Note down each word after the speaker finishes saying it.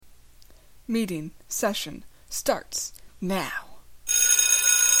Meeting session starts now.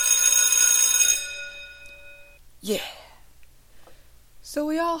 Yeah. So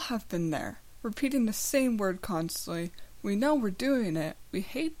we all have been there, repeating the same word constantly. We know we're doing it, we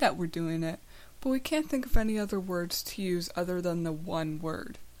hate that we're doing it, but we can't think of any other words to use other than the one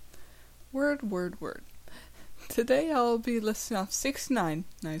word. Word. Today I'll be listing off 69,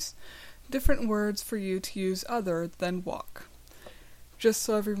 different words for you to use other than walk. Just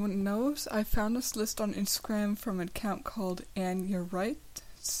so everyone knows, I found this list on Instagram from an account called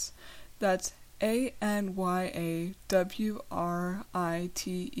Anyawrites. That's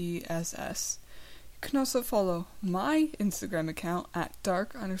ANYAWRITESS. You can also follow my Instagram account at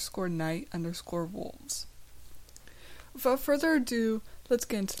dark_night_wolves. Without further ado, let's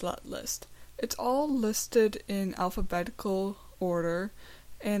get into that list. It's all listed in alphabetical order,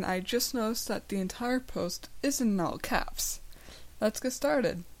 and I just noticed that the entire post is in all caps. Let's get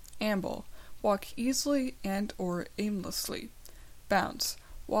started. Amble, walk easily and or aimlessly. Bounce,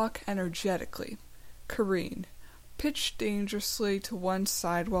 walk energetically. Careen, pitch dangerously to one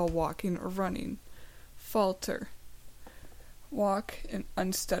side while walking or running. Falter, walk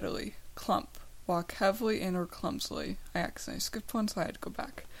unsteadily. Clump, walk heavily and or clumsily. I accidentally skipped one, so I had to go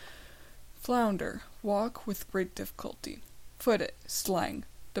back. Flounder, walk with great difficulty. Foot it, slang,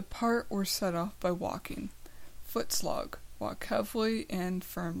 depart or set off by walking. Footslog, walk heavily and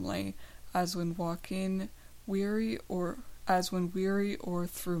firmly, as when weary or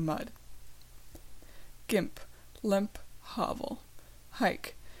through mud. Gimp, limp, hobble.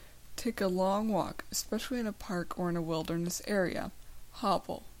 Hike, take a long walk, especially in a park or in a wilderness area.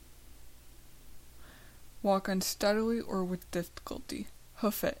 Hobble, walk unsteadily or with difficulty.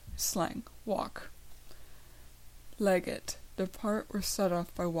 Hoof it, slang, walk. Leg it, depart or set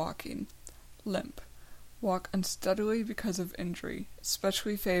off by walking. Limp, walk unsteadily because of injury,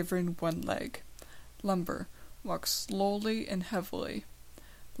 especially favoring one leg. Lumber, walk slowly and heavily.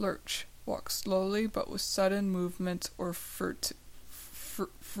 Lurch, walk slowly but with sudden movements or furtively.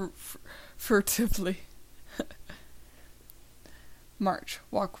 March,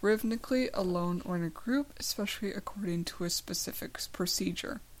 walk rhythmically, alone or in a group, especially according to a specific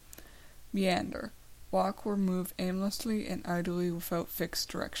procedure. Meander, walk or move aimlessly and idly without fixed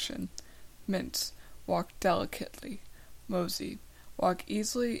direction. Mince, walk delicately. Mosey, walk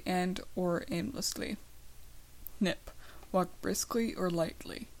easily and or aimlessly. Nip, walk briskly or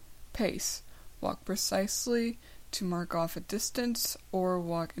lightly. Pace, walk precisely to mark off a distance or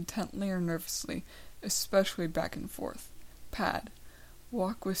walk intently or nervously, especially back and forth. Pad,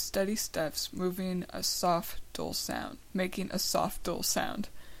 walk with steady steps, making a soft, dull sound.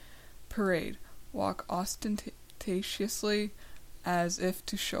 Parade, walk ostentatiously as if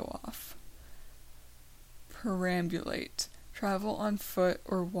to show off. Perambulate, travel on foot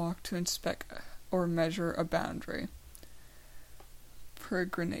or walk to inspect or measure a boundary.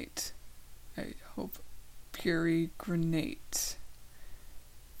 Peregrinate,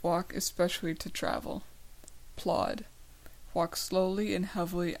 walk especially to travel. Plod, walk slowly and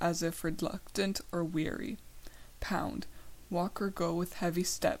heavily as if reluctant or weary. Pound, walk or go with heavy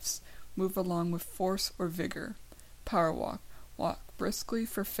steps, move along with force or vigor. Power walk briskly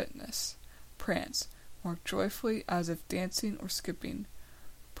for fitness. Prance, walk joyfully as if dancing or skipping.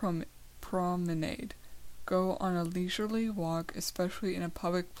 Promenade, go on a leisurely walk, especially in a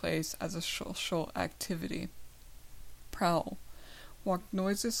public place as a social activity. Prowl, walk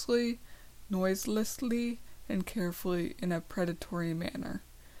noiselessly and carefully in a predatory manner.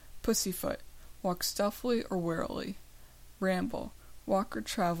 Pussyfoot, walk stealthily or warily. Ramble, walk or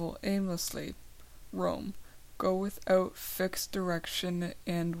travel aimlessly. Roam, go without fixed direction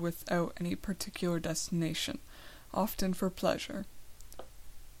and without any particular destination, often for pleasure.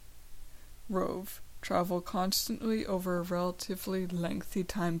 Rove, travel constantly over a relatively lengthy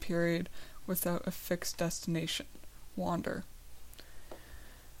time period without a fixed destination. Wander.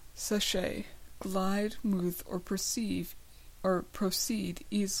 Sashay, glide, move, or proceed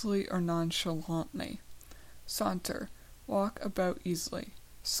easily or nonchalantly. Saunter, walk about easily.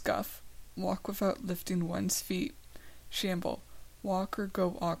 Scuff, walk without lifting one's feet. Shamble, walk or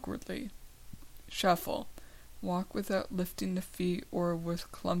go awkwardly. Shuffle, walk without lifting the feet or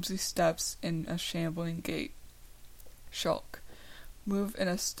with clumsy steps in a shambling gait. Shulk, move in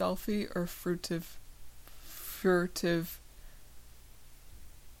a stealthy or furtive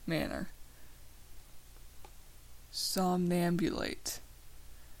manner. Somnambulate,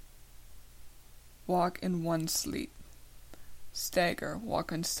 walk in one's sleep. Stagger,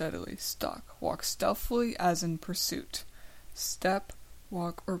 walk unsteadily. Stalk, walk stealthily as in pursuit. Step,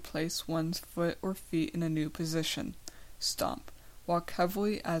 walk or place one's foot or feet in a new position. Stomp, walk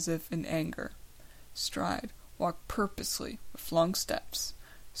heavily as if in anger. Stride, walk purposely with long steps.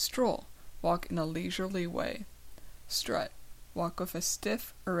 Stroll, walk in a leisurely way. Strut, walk with a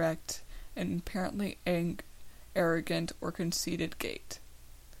stiff, erect, and apparently arrogant or conceited gait.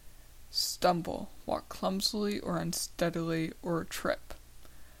 Stumble, walk clumsily or unsteadily or trip.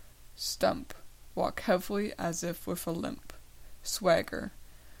 Stump, walk heavily as if with a limp. Swagger,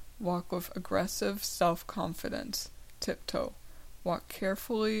 walk with aggressive self-confidence. Tiptoe, walk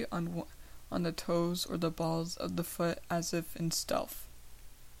carefully on the toes or the balls of the foot as if in stealth.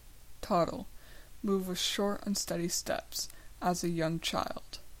 Toddle, move with short, unsteady steps, as a young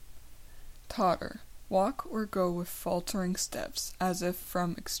child. Totter, walk or go with faltering steps, as if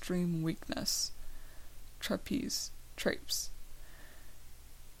from extreme weakness. Trapeze,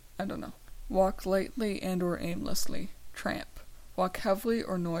 walk lightly and or aimlessly. Tramp, walk heavily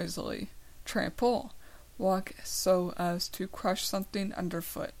or noisily. Trample, walk so as to crush something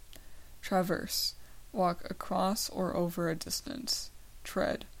underfoot. Traverse, walk across or over a distance.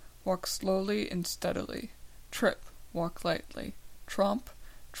 Tread, walk slowly and steadily. Trip, walk lightly. Tromp,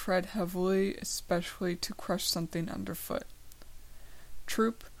 tread heavily, especially to crush something underfoot.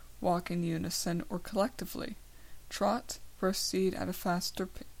 Troop, walk in unison or collectively. Trot, proceed at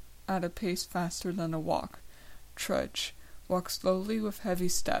a pace faster than a walk. Trudge, walk slowly with heavy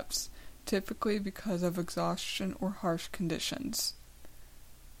steps, typically because of exhaustion or harsh conditions.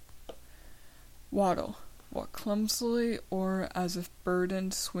 Waddle, walk clumsily or as if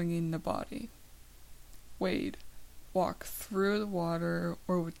burdened, swinging the body. Wade, walk through the water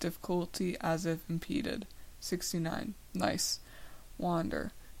or with difficulty as if impeded. 69. Nice.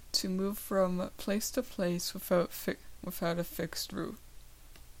 Wander, to move from place to place without a fixed route.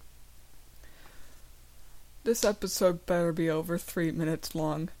 This episode better be over 3 minutes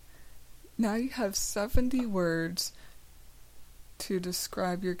long. Now you have 70 words to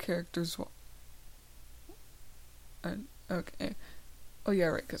describe your character's okay. Oh yeah,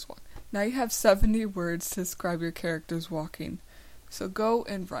 right, 'cause walk. Now you have 70 words to describe your character's walking. So go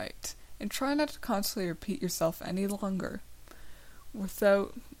and write. And try not to constantly repeat yourself any longer.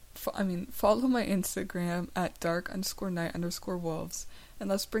 Follow my Instagram at dark_night_wolves, and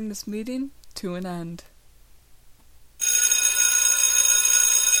let's bring this meeting to an end.